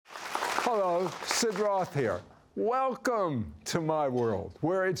Hello, Sid Roth here. Welcome to my world,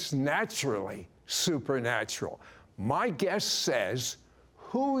 where it's naturally supernatural. My guest says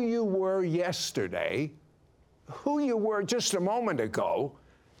who you were yesterday, who you were just a moment ago,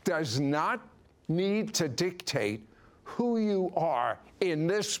 does not need to dictate who you are in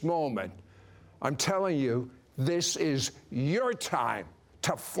this moment. I'm telling you, this is your time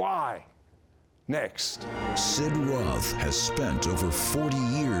to fly. Next. Sid Roth has spent over 40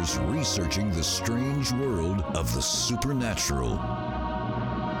 years researching the strange world of the supernatural.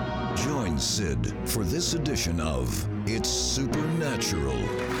 Join Sid for this edition of It's Supernatural.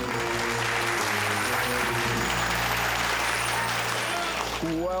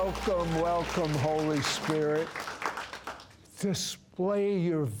 Welcome, welcome, Holy Spirit. Display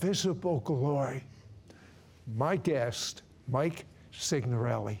your visible glory. My guest, Mike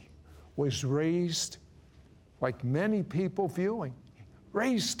Signorelli, was raised, like many people viewing,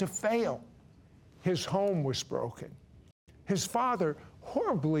 raised to fail. His home was broken. His father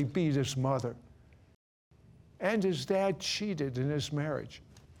horribly beat his mother. And his dad cheated in his marriage.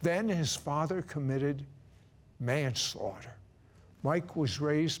 Then his father committed manslaughter. Mike was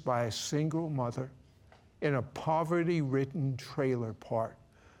raised by a single mother in a poverty-ridden trailer park.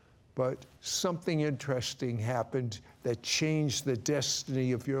 But something interesting happened that changed the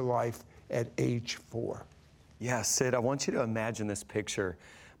destiny of your life at age 4. Yeah, Sid, I want you to imagine this picture.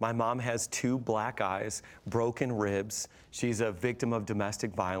 My mom has 2 black eyes, broken ribs. She's a victim of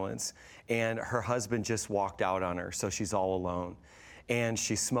domestic violence, and her husband just walked out on her, so she's all alone. And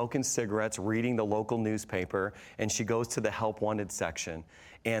she's smoking cigarettes, reading the local newspaper, and she goes to the Help Wanted section.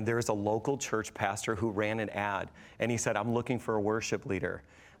 And there's a local church pastor who ran an ad, and he said, "I'm looking for a worship leader."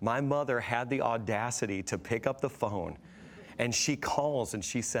 My mother had the audacity to pick up the phone, and she calls and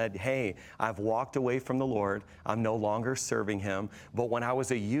she said, "Hey, I've walked away from the Lord. I'm no longer serving him. But when I was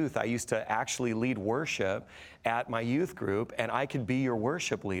a youth, I used to actually lead worship at my youth group, and I could be your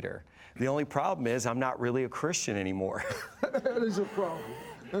worship leader. The only problem is I'm not really a Christian anymore." That is a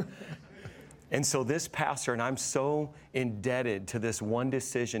problem. And so this pastor, and I'm so indebted to this one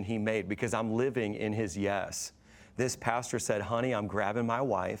decision he made because I'm living in his yes. This pastor said, "Honey, I'm grabbing my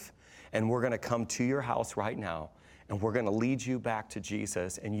wife, and we're going to come to your house right now, and we're going to lead you back to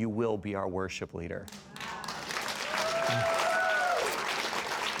Jesus, and you will be our worship leader."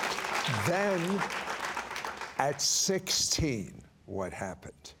 Then, at 16, what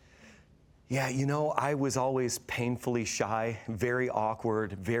happened? Yeah, you know, I was always painfully shy, very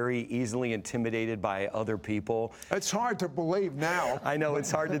awkward, very easily intimidated by other people. It's hard to believe now. I know,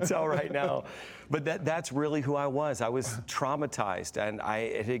 it's hard to tell right now. But that's really who I was. I was traumatized, and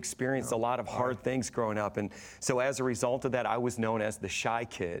I had experienced a lot of hard things growing up. And so as a result of that, I was known as the shy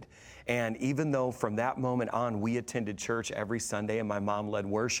kid. And even though from that moment on, we attended church every Sunday and my mom led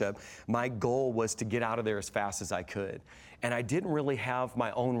worship, my goal was to get out of there as fast as I could. And I didn't really have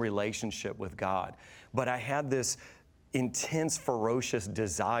my own relationship with God, but I had this intense, ferocious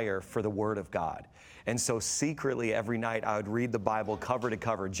desire for the Word of God. And so secretly every night I would read the Bible cover to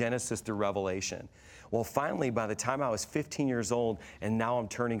cover, Genesis through Revelation. Well, finally, by the time I was 15 years old, and now I'm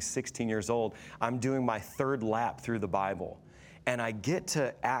turning 16 years old, I'm doing my 3rd lap through the Bible. And I get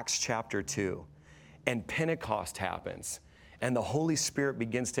to Acts chapter 2, and Pentecost happens, and the Holy Spirit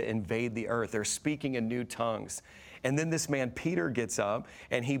begins to invade the earth. They're speaking in new tongues. And then this man, Peter, gets up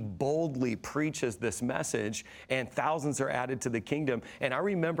and he boldly preaches this message, and thousands are added to the kingdom. And I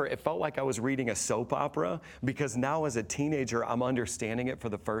remember it felt like I was reading a soap opera, because now as a teenager, I'm understanding it for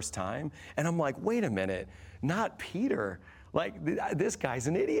the first time. And I'm like, wait a minute, not Peter. Like, this guy's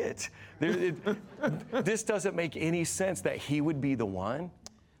an idiot. This doesn't make any sense that he would be the one.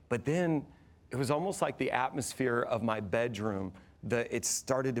 But then it was almost like the atmosphere of my bedroom, it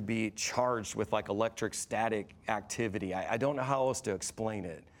started to be charged with like electric static activity. I don't know how else to explain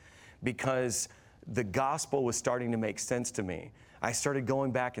it, because the gospel was starting to make sense to me. I started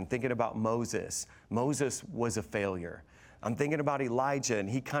going back and thinking about Moses. Moses was a failure. I'm thinking about Elijah, and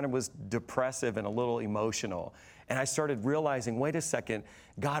he kind of was depressive and a little emotional. And I started realizing, wait a second,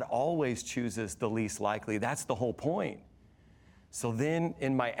 God always chooses the least likely. That's the whole point. So then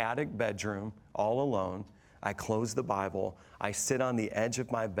in my attic bedroom, all alone, I close the Bible, I sit on the edge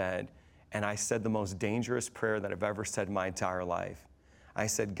of my bed, and I said the most dangerous prayer that I've ever said in my entire life. I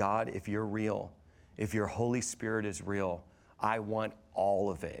said, "God, if you're real, if your Holy Spirit is real, I want all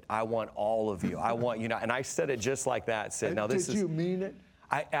of it. I want all of you. I want, and I said it just like that, Sid. Now, Did you mean it?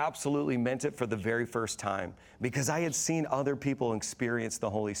 I absolutely meant it for the very first time, because I had seen other people experience the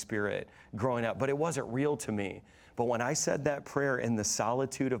Holy Spirit growing up, but it wasn't real to me. But when I said that prayer in the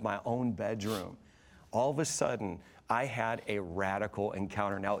solitude of my own bedroom, all of a sudden, I had a radical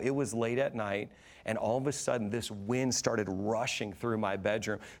encounter. Now, it was late at night, and all of a sudden, this wind started rushing through my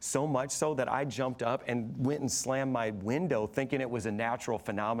bedroom, so much so that I jumped up and went and slammed my window, thinking it was a natural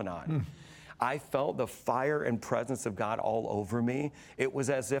phenomenon. I felt the fire and presence of God all over me. It was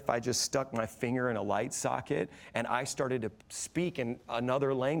as if I just stuck my finger in a light socket, and I started to speak in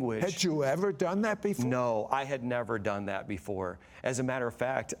another language. Had you ever done that before? No, I had never done that before. As a matter of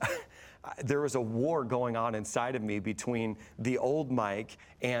fact, there was a war going on inside of me between the old Mike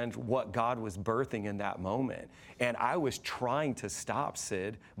and what God was birthing in that moment. And I was trying to stop,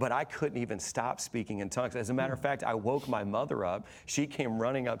 Sid, but I couldn't even stop speaking in tongues. As a matter of fact, I woke my mother up. She came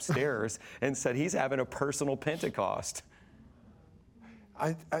running upstairs and said, he's having a personal Pentecost.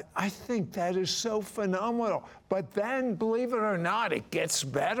 I think that is so phenomenal. But then, believe it or not, it gets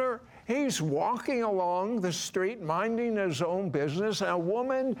better. He's walking along the street, minding his own business, and a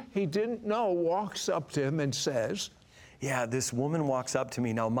woman he didn't know walks up to him and says, yeah, this woman walks up to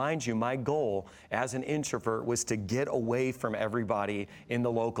me. Now, mind you, my goal as an introvert was to get away from everybody in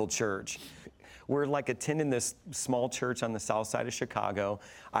the local church. We're like attending this small church on the south side of Chicago.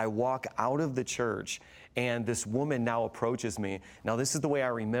 I walk out of the church, and this woman now approaches me. Now, this is the way I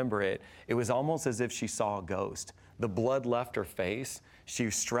remember it. It was almost as if she saw a ghost. The blood left her face. She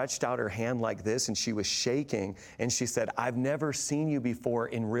stretched out her hand like this, and she was shaking, and she said, I've never seen you before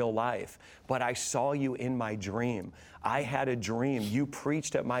in real life, but I saw you in my dream. I had a dream. You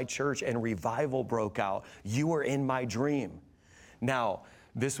preached at my church, and revival broke out. You were in my dream. Now,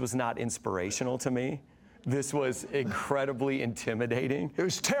 this was not inspirational to me. This was incredibly intimidating. It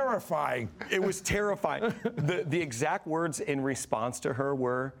was terrifying. It was terrifying. The exact words in response to her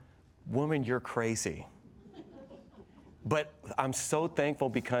were, woman, you're crazy. But I'm so thankful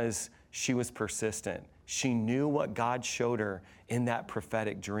because she was persistent. She knew what God showed her in that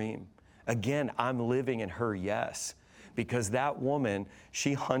prophetic dream. Again, I'm living in her yes. Because that woman,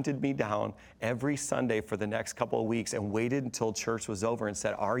 she hunted me down every Sunday for the next couple of weeks and waited until church was over and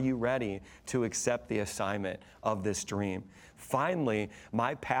said, are you ready to accept the assignment of this dream? Finally,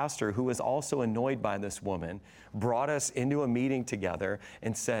 my pastor, who was also annoyed by this woman, brought us into a meeting together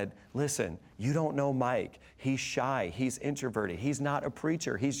and said, listen, you don't know Mike. He's shy. He's introverted. He's not a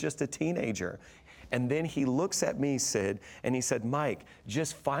preacher. He's just a teenager. And then he looks at me, Sid, and he said, Mike,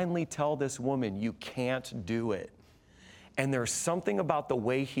 just finally tell this woman you can't do it. And there's something about the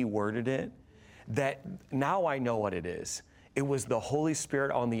way he worded it that now I know what it is. It was the Holy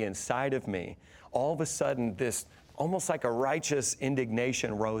Spirit on the inside of me. All of a sudden, this almost like a righteous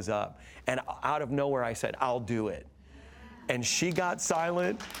indignation rose up. And out of nowhere, I said, I'll do it. And she got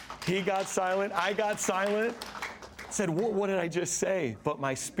silent. He got silent. I got silent. Said, what did I just say? But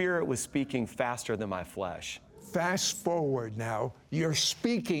my spirit was speaking faster than my flesh. Fast forward now, you're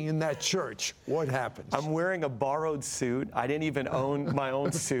speaking in that church. What happens? I'm wearing a borrowed suit. I didn't even own my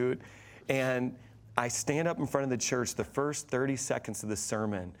own suit. And I stand up in front of the church. The first 30 seconds of the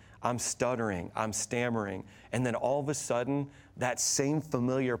sermon, I'm stuttering, I'm stammering. And then all of a sudden, that same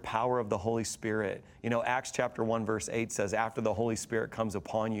familiar power of the Holy Spirit. You know, Acts chapter 1, verse 8 says, after the Holy Spirit comes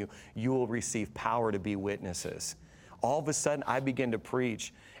upon you, you will receive power to be witnesses. All of a sudden, I begin to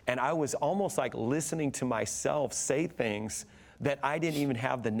preach. And I was almost like listening to myself say things that I didn't even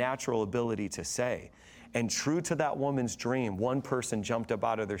have the natural ability to say. And true to that woman's dream, one person jumped up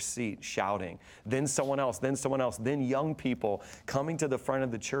out of their seat shouting, then someone else, then young people coming to the front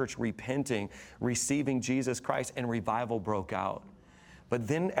of the church, repenting, receiving Jesus Christ, and revival broke out. But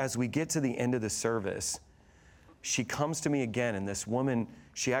then as we get to the end of the service, she comes to me again, and this woman,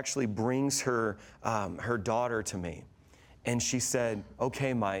 she actually brings her daughter to me. And she said,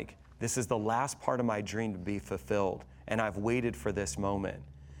 okay, Mike, this is the last part of my dream to be fulfilled, and I've waited for this moment.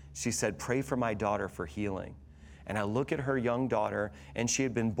 She said, pray for my daughter for healing. And I look at her young daughter, and she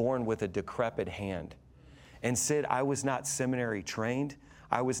had been born with a decrepit hand. And Sid, I was not seminary trained.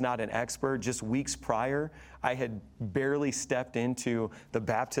 I was not an expert. Just weeks prior, I had barely stepped into the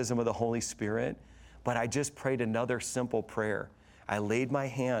baptism of the Holy Spirit, but I just prayed another simple prayer. I laid my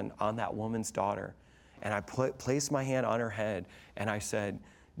hand on that woman's daughter, and I placed my hand on her head, and I said,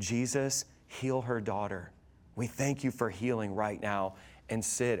 Jesus, heal her daughter. We thank you for healing right now. And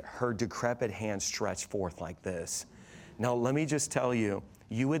Sid, her decrepit hand stretched forth like this. Now, let me just tell you,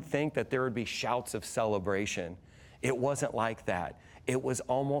 you would think that there would be shouts of celebration. It wasn't like that. It was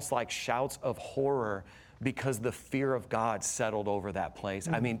almost like shouts of horror because the fear of God settled over that place.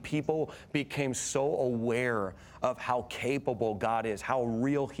 I mean, people became so aware of how capable God is, how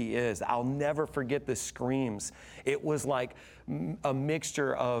real He is. I'll never forget the screams. It was like a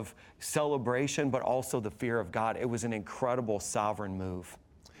mixture of celebration, but also the fear of God. It was an incredible sovereign move.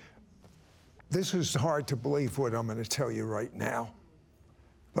 This is hard to believe what I'm going to tell you right now.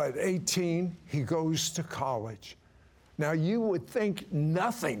 But 18, he goes to college. Now, you would think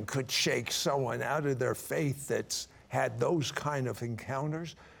nothing could shake someone out of their faith that's had those kind of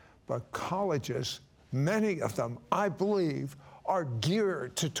encounters, but colleges, many of them, I believe, are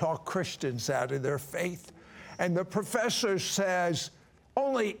geared to talk Christians out of their faith. And the professor says,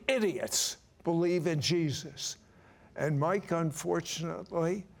 only idiots believe in Jesus. And Mike,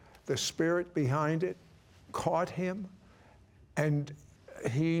 unfortunately, the spirit behind it caught him, and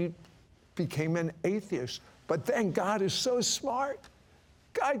he became an atheist. But then God is so smart.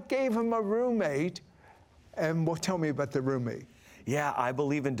 God gave him a roommate. And tell me about the roommate. Yeah, I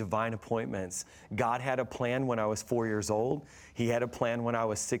believe in divine appointments. God had a plan when I was 4 years old. He had a plan when I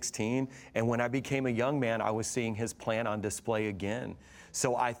was 16. And when I became a young man, I was seeing his plan on display again.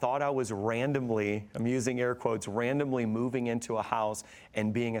 So I thought I was randomly, I'm using air quotes, randomly moving into a house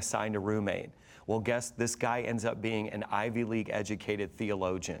and being assigned a roommate. Well, guess this guy ends up being an Ivy League educated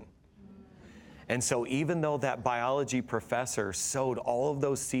theologian. And so even though that biology professor sowed all of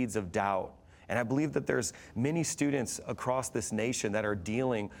those seeds of doubt, and I believe that there's many students across this nation that are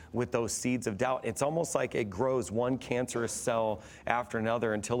dealing with those seeds of doubt. It's almost like it grows one cancerous cell after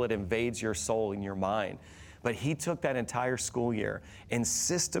another until it invades your soul and your mind. But he took that entire school year and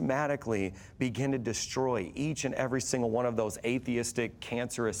systematically began to destroy each and every single one of those atheistic,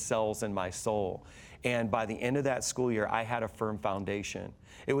 cancerous cells in my soul. And by the end of that school year, I had a firm foundation.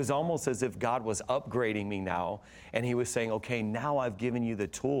 It was almost as if God was upgrading me now, and he was saying, okay, now I've given you the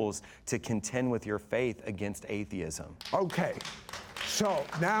tools to contend with your faith against atheism. Okay, so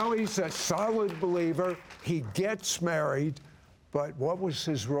now he's a solid believer. He gets married, but what was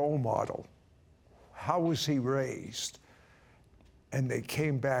his role model? How was he raised? And they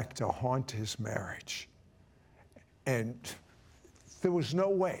came back to haunt his marriage. And there was no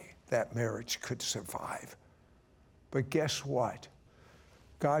way that marriage could survive. But guess what?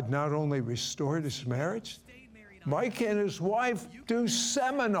 God not only restored his marriage, Mike and his wife do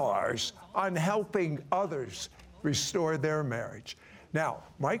seminars on helping others restore their marriage. Now,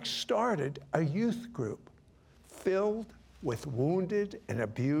 Mike started a youth group filled with wounded and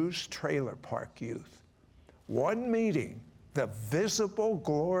abused trailer park youth. One meeting, the visible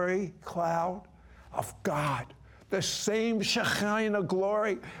glory cloud of God, the same Shekinah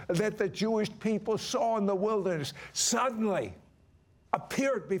glory that the Jewish people saw in the wilderness, suddenly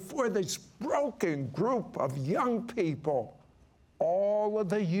appeared before this broken group of young people. All of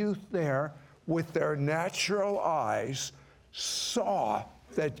the youth there, with their natural eyes, saw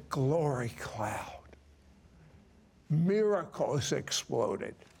that glory cloud. Miracles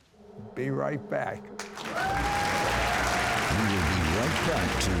exploded. Be right back. We will be right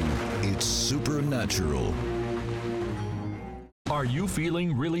back to It's Supernatural. Are you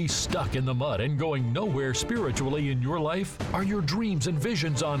feeling really stuck in the mud and going nowhere spiritually in your life? Are your dreams and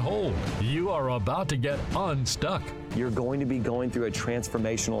visions on hold? You are about to get unstuck. You're going to be going through a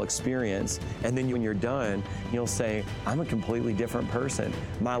transformational experience, and then when you're done, you'll say, I'm a completely different person.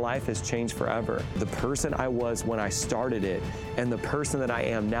 My life has changed forever. The person I was when I started it and the person that I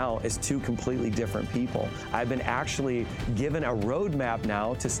am now is two completely different people. I've been actually given a roadmap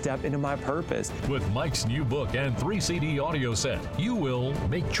now to step into my purpose. With Mike's new book and 3-CD audio set, you will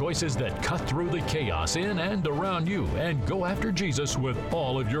make choices that cut through the chaos in and around you and go after Jesus with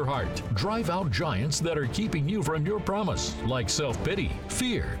all of your heart. Drive out giants that are keeping you from your promise, like self-pity,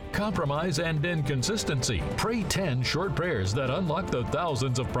 fear, compromise, and inconsistency. Pray 10 short prayers that unlock the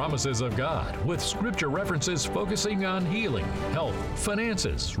thousands of promises of God, with scripture references focusing on healing, health,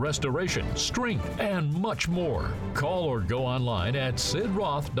 finances, restoration, strength, and much more. Call or go online at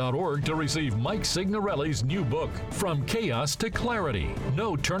sidroth.org to receive Mike Signorelli's new book, From Chaos to Clarity,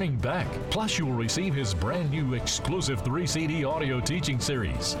 No Turning Back. Plus, you will receive his brand new exclusive 3-CD audio teaching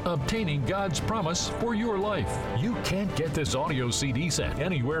series, Obtaining God's Promise for Your Life. You can't get this audio CD set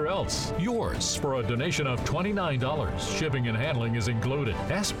anywhere else. Yours for a donation of $29. Shipping and handling is included.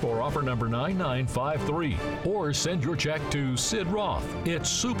 Ask for offer number 9953 or send your check to Sid Roth. It's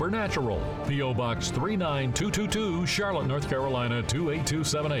Supernatural. P.O. Box 39222, Charlotte, North Carolina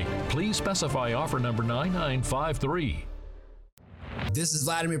 28278. Please specify offer number 9953. This is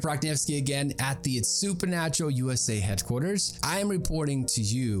Vladimir Proknievsky again at the It's Supernatural USA headquarters. I am reporting to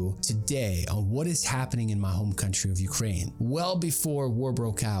you today on what is happening in my home country of Ukraine. Well before war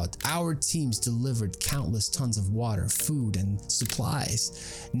broke out, our teams delivered countless tons of water, food, and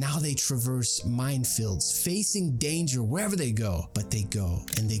supplies. Now they traverse minefields, facing danger wherever they go, but they go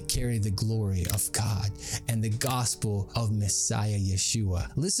and they carry the glory of God and the gospel of Messiah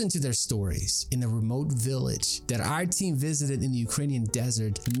Yeshua. Listen to their stories. In a remote village that our team visited in the Ukrainian Ukrainian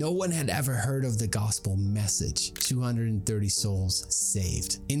desert, no one had ever heard of the gospel message. 230 souls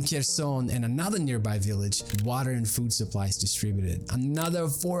saved. In Kherson and another nearby village, water and food supplies distributed. Another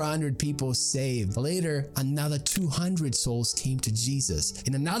 400 people saved. Later, another 200 souls came to Jesus.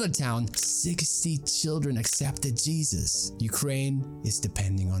 In another town, 60 children accepted Jesus. Ukraine is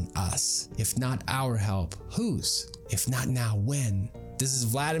depending on us. If not our help, whose? If not now, when? This is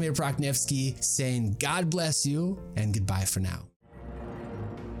Vladimir Proknevsky saying God bless you and goodbye for now.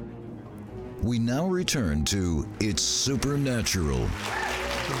 We now return to It's Supernatural.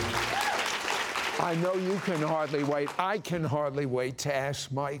 I know you can hardly wait. I can hardly wait to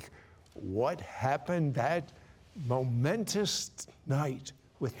ask Mike what happened that momentous night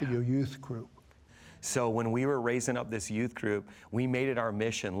with your youth group. So when we were raising up this youth group, we made it our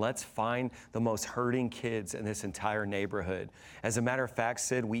mission. Let's find the most hurting kids in this entire neighborhood. As a matter of fact,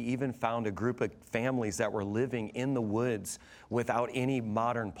 Sid, we even found a group of families that were living in the woods without any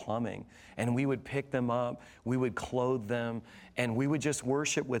modern plumbing. And we would pick them up, we would clothe them, and we would just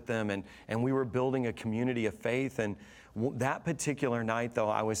worship with them. And we were building a community of faith. And that particular night, though,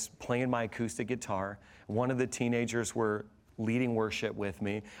 I was playing my acoustic guitar. One of the teenagers were leading worship with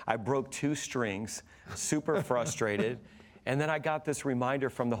me. I broke 2 strings, super frustrated. And then I got this reminder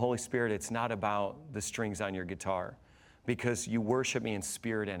from the Holy Spirit, it's not about the strings on your guitar, because you worship me in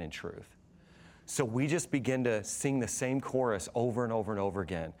spirit and in truth. So we just began to sing the same chorus over and over and over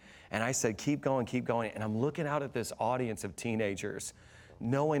again. And I said, keep going, keep going. And I'm looking out at this audience of teenagers,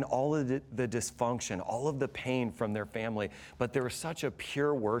 knowing all of the dysfunction, all of the pain from their family, but there was such a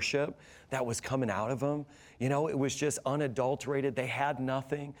pure worship that was coming out of them. You know, it was just unadulterated. They had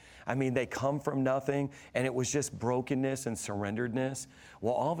nothing. I mean, they come from nothing, and it was just brokenness and surrenderedness.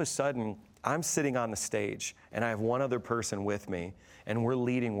 Well, all of a sudden, I'm sitting on the stage, and I have one other person with me, and we're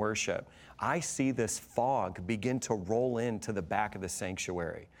leading worship. I see this fog begin to roll into the back of the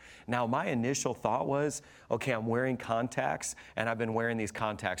sanctuary. Now, my initial thought was, okay, I'm wearing contacts, and I've been wearing these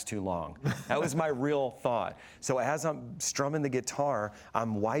contacts too long. That was my real thought. So as I'm strumming the guitar,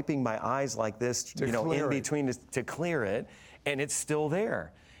 I'm wiping my eyes like this, in between to clear it, and it's still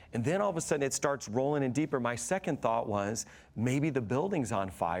there. And then all of a sudden it starts rolling in deeper. My second thought was, maybe the building's on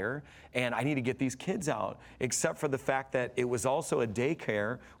fire and I need to get these kids out, except for the fact that it was also a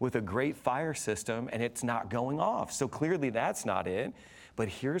daycare with a great fire system and it's not going off. So clearly that's not it. But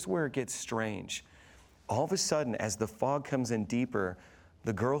here's where it gets strange. All of a sudden, as the fog comes in deeper,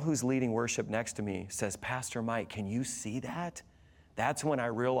 the girl who's leading worship next to me says, Pastor Mike, can you see that? That's when I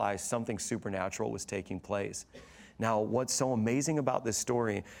realized something supernatural was taking place. Now, what's so amazing about this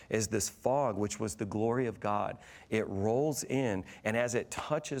story is this fog, which was the glory of God. It rolls in, and as it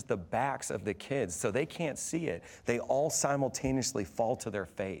touches the backs of the kids, so they can't see it, they all simultaneously fall to their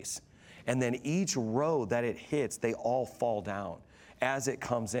face. And then each row that it hits, they all fall down as it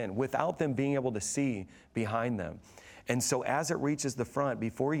comes in, without them being able to see behind them. And so as it reaches the front,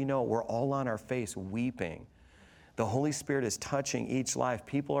 before you know it, we're all on our face weeping. The Holy Spirit is touching each life.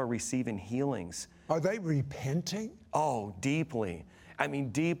 People are receiving healings. Are they repenting? Oh, deeply. I mean,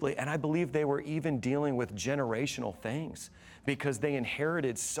 deeply. And I believe they were even dealing with generational things because they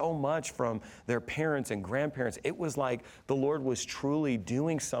inherited so much from their parents and grandparents. It was like the Lord was truly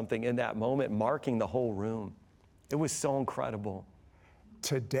doing something in that moment, marking the whole room. It was so incredible.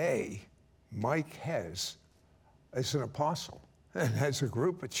 Today, Mike has, as an apostle and has a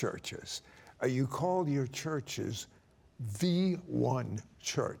group of churches, you call your churches the one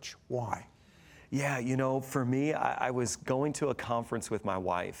church. Why? Yeah, you know, for me, I was going to a conference with my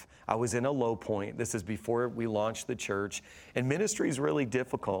wife. I was in a low point. This is before we launched the church. And ministry is really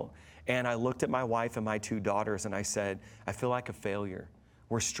difficult. And I looked at my wife and my 2 daughters and I said, I feel like a failure.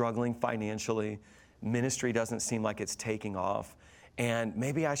 We're struggling financially. Ministry doesn't seem like it's taking off. And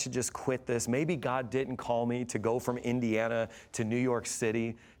maybe I should just quit this. Maybe God didn't call me to go from Indiana to New York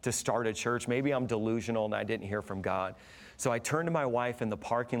City to start a church. Maybe I'm delusional and I didn't hear from God. So I turn to my wife in the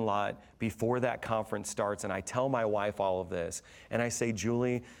parking lot before that conference starts, and I tell my wife all of this. And I say,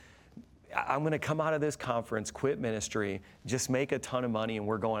 Julie, I'm going to come out of this conference, quit ministry, just make a ton of money, and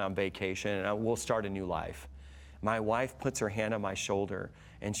we're going on vacation, and we'll start a new life. My wife puts her hand on my shoulder,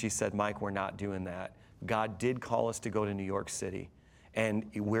 and she said, Mike, we're not doing that. God did call us to go to New York City, and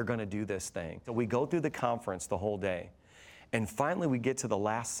we're going to do this thing. So we go through the conference the whole day, and finally we get to the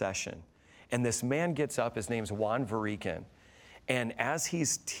last session. And this man gets up, his name's Juan Varican. And as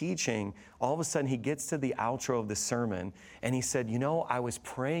he's teaching, all of a sudden he gets to the outro of the sermon and he said, you know, I was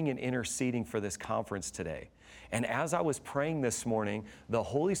praying and interceding for this conference today. And as I was praying this morning, the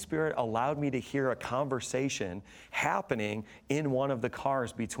Holy Spirit allowed me to hear a conversation happening in one of the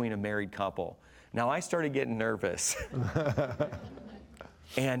cars between a married couple. Now, I started getting nervous.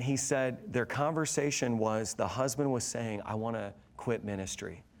 And he said their conversation was, the husband was saying, I want to quit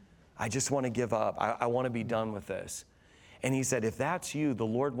ministry. I just want to give up. I want to be done with this. And he said, if that's you, the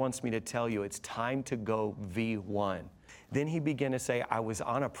Lord wants me to tell you it's time to go V1. Then he began to say, I was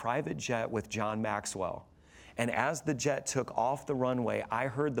on a private jet with John Maxwell. And as the jet took off the runway, I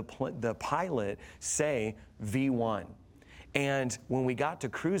heard the pilot say V1. And when we got to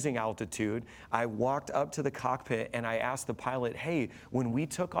cruising altitude, I walked up to the cockpit and I asked the pilot, hey, when we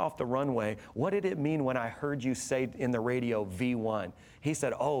took off the runway, what did it mean when I heard you say in the radio V1? He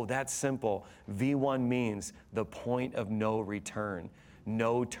said, oh, that's simple. V1 means the point of no return,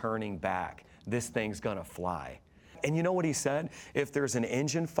 no turning back. This thing's gonna fly. And you know what he said? If there's an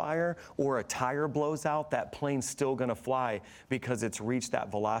engine fire or a tire blows out, that plane's still gonna fly because it's reached that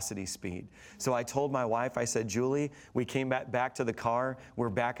velocity speed. So I told my wife, I said, Julie, we came back to the car, we're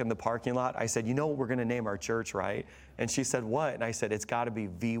back in the parking lot. I said, you know what we're gonna name our church, right? And she said, what? And I said, it's gotta be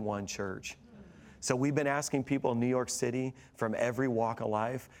V1 Church. So we've been asking people in New York City from every walk of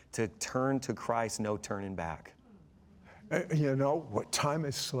life to turn to Christ, no turning back. You know, what time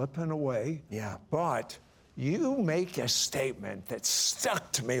is slipping away. Yeah. But you make a statement that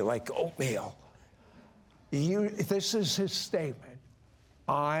stuck to me like oatmeal. This is his statement.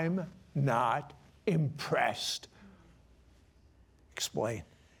 I'm not impressed. Explain.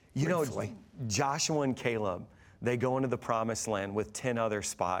 You know, briefly. Joshua and Caleb, they go into the promised land with 10 other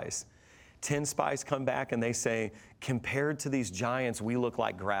spies. 10 spies come back and they say, compared to these giants, we look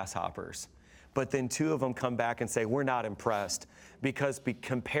like grasshoppers. But then 2 of them come back and say, we're not impressed because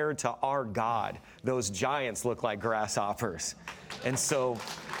compared to our God, those giants look like grasshoppers. And so,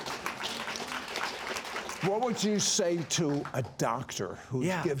 what would you say to a doctor who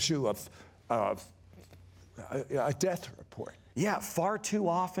gives you a death report? yeah, far too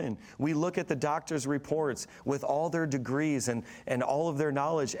often we look at the doctor's reports with all their degrees and all of their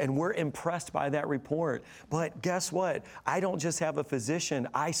knowledge, and we're impressed by that report. But guess what? I don't just have a physician.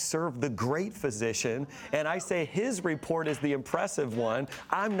 I serve the great physician, and I say his report is the impressive one.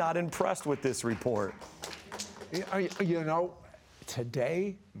 I'm not impressed with this report. You know,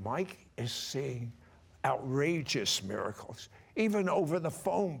 today, Mike is seeing outrageous miracles. Even over the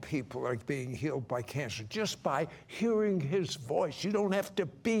phone, people are being healed by cancer just by hearing his voice. You don't have to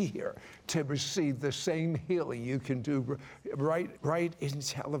be here to receive the same healing you can do right in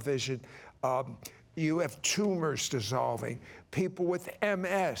television. You have tumors dissolving, people with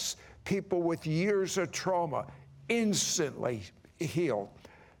MS, people with years of trauma, instantly healed.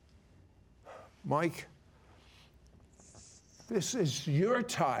 Mike, this is your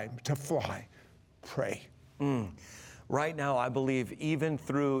time to fly. Pray. Right now, I believe even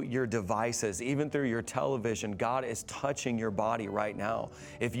through your devices, even through your television, God is touching your body right now.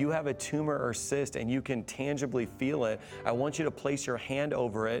 If you have a tumor or cyst and you can tangibly feel it, I want you to place your hand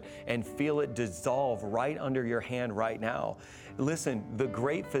over it and feel it dissolve right under your hand right now. Listen, the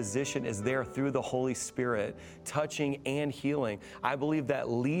great physician is there through the Holy Spirit, touching and healing. I believe that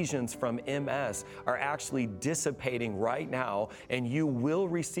lesions from MS are actually dissipating right now, and you will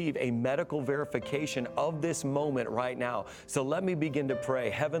receive a medical verification of this moment right now. So let me begin to pray.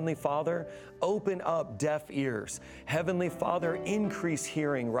 Heavenly Father, open up deaf ears. Heavenly Father, increase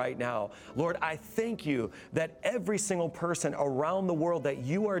hearing right now. Lord, I thank you that every single person around the world, that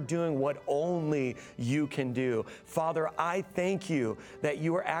you are doing what only you can do. Father, I thank you that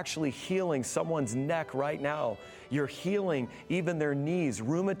you are actually healing someone's neck right now. You're healing even their knees.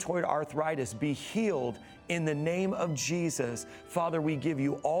 Rheumatoid arthritis, be healed in the name of Jesus. Father, we give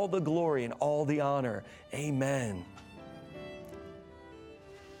you all the glory and all the honor. Amen.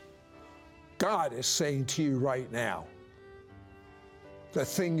 God is saying to you right now, the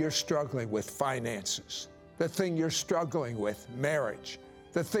thing you're struggling with, finances, the thing you're struggling with, marriage,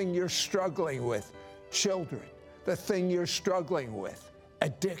 the thing you're struggling with, children, the thing you're struggling with,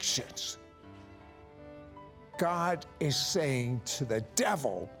 addictions. God is saying to the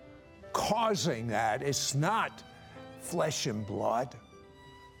devil causing that, it's not flesh and blood.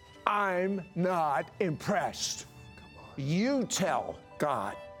 I'm not impressed. You tell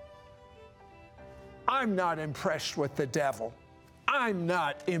God, I'm not impressed with the devil. I'm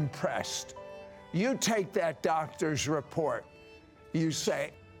not impressed. You take that doctor's report. You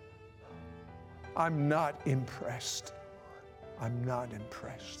say, I'm not impressed. I'm not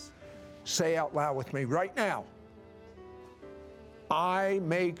impressed. Say out loud with me right now. I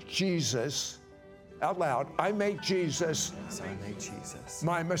make Jesus, out loud, I make Jesus,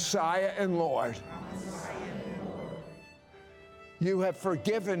 my Messiah and Lord. You have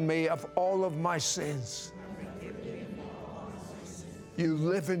forgiven me of all of my sins. You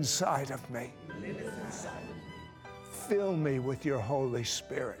live inside of me. Fill me with your Holy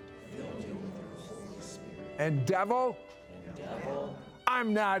Spirit. And devil,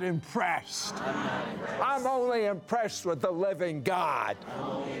 I'm not impressed. I'm only impressed with the living God.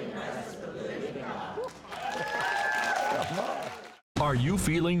 Are you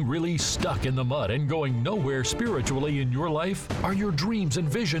feeling really stuck in the mud and going nowhere spiritually in your life? Are your dreams and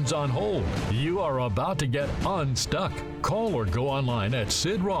visions on hold? You are about to get unstuck. Call or go online at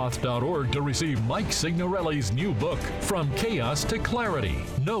sidroth.org to receive Mike Signorelli's new book, From Chaos to Clarity,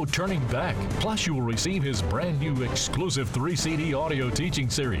 No Turning Back. Plus, you will receive his brand new exclusive 3-CD audio teaching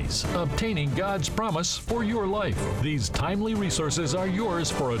series, Obtaining God's Promise for Your Life. These timely resources are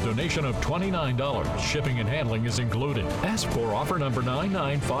yours for a donation of $29. Shipping and handling is included. Ask for offer number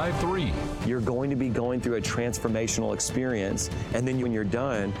 9953. You're going to be going through a transformational experience, and then when you're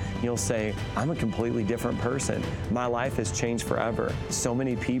done, you'll say, I'm a completely different person. My life has changed forever. So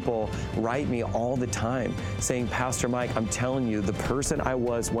many people write me all the time saying, Pastor Mike, I'm telling you, the person I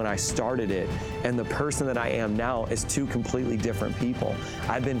was when I started it and the person that I am now is two completely different people.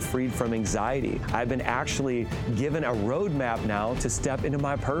 I've been freed from anxiety. I've been actually given a roadmap now to step into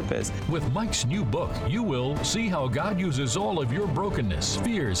my purpose. With Mike's new book, you will see how God uses all of your brokenness,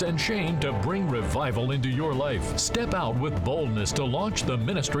 fears, and shame to bring revival into your life. Step out with boldness to launch the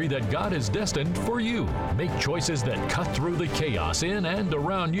ministry that God has destined for you. Make choices that cut through the chaos in and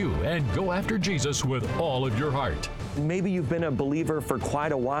around you and go after Jesus with all of your heart. Maybe you've been a believer for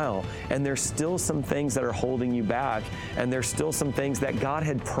quite a while, and there's still some things that are holding you back, and there's still some things that God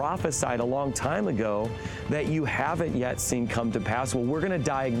had prophesied a long time ago that you haven't yet seen come to pass. Well, we're going to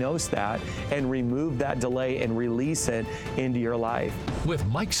diagnose that and remove that delay and release it into your life. With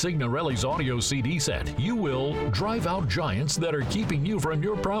Mike Signorelli's audio CD set, you will drive out giants that are keeping you from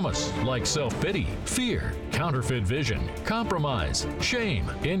your promise, like self-pity, fear, counterfeit vision, compromise,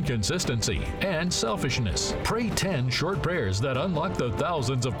 shame, inconsistency, and selfishness. Pray 10 short prayers that unlock the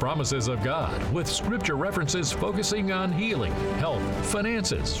thousands of promises of God, with scripture references focusing on healing, health,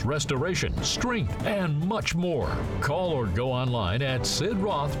 finances, restoration, strength, and much more. Call or go online at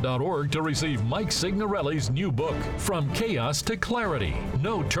sidroth.org to receive Mike Signorelli's new book, From Chaos to Clarity,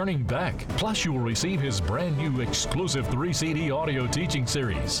 No Turning Back. Plus, you will receive his brand new exclusive 3-CD audio teaching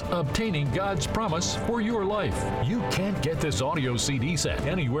series, Obtaining God's Promise for Your Life. You can't get this audio CD set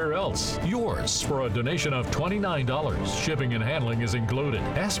anywhere else. Yours for a donation of $29. Shipping and handling is included.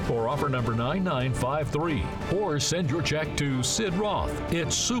 Ask for offer number 9953 or send your check to Sid Roth.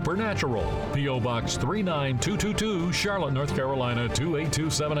 It's Supernatural. P.O. Box 39222, Charlotte, North Carolina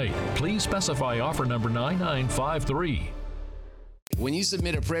 28278. Please specify offer number 9953. When you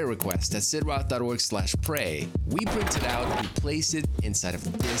submit a prayer request at sidroth.org/pray, we print it out and place it inside of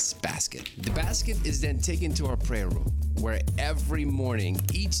this basket. The basket is then taken to our prayer room, where every morning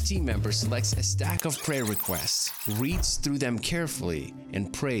each team member selects a stack of prayer requests, reads through them carefully,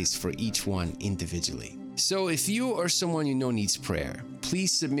 and prays for each one individually. So if you or someone you know needs prayer,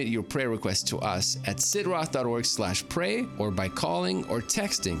 please submit your prayer request to us at sidroth.org/pray or by calling or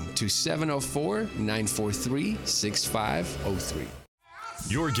texting to 704-943-6503.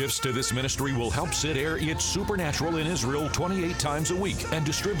 Your gifts to this ministry will help Sid air It's Supernatural in Israel 28 times a week and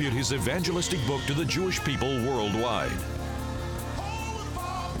distribute his evangelistic book to the Jewish people worldwide.